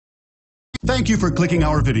Thank you for clicking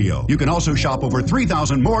our video. You can also shop over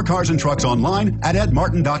 3,000 more cars and trucks online at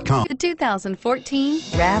edmartin.com. The 2014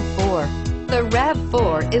 RAV4. The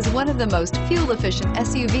RAV4 is one of the most fuel-efficient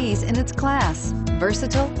SUVs in its class.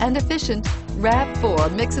 Versatile and efficient,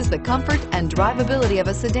 RAV4 mixes the comfort and drivability of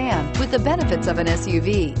a sedan with the benefits of an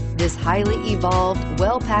SUV. This highly evolved,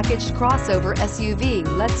 well-packaged crossover SUV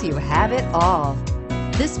lets you have it all.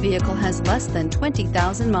 This vehicle has less than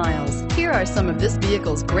 20,000 miles. Here are some of this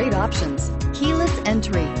vehicle's great options: keyless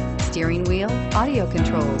entry, steering wheel audio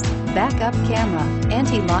controls, backup camera,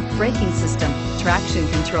 anti-lock braking system, traction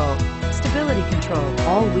control, stability control,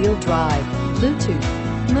 all-wheel drive, Bluetooth,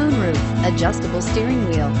 moonroof, adjustable steering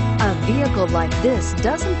wheel. A vehicle like this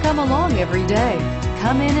doesn't come along every day.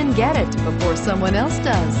 Come in and get it before someone else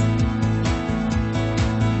does.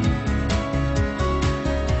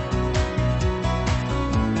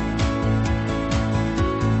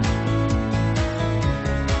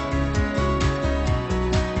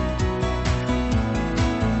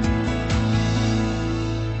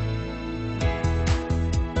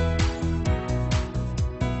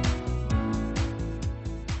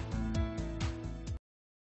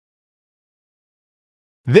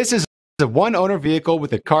 This is a one-owner vehicle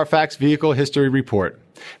with a Carfax Vehicle History Report.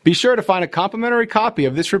 Be sure to find a complimentary copy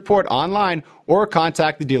of this report online or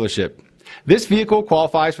contact the dealership. This vehicle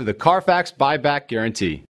qualifies for the Carfax Buyback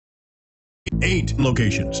Guarantee. 8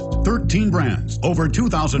 locations, 13 brands, over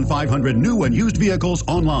 2,500 new and used vehicles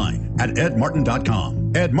online at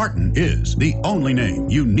edmartin.com. Ed Martin is the only name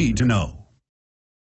you need to know.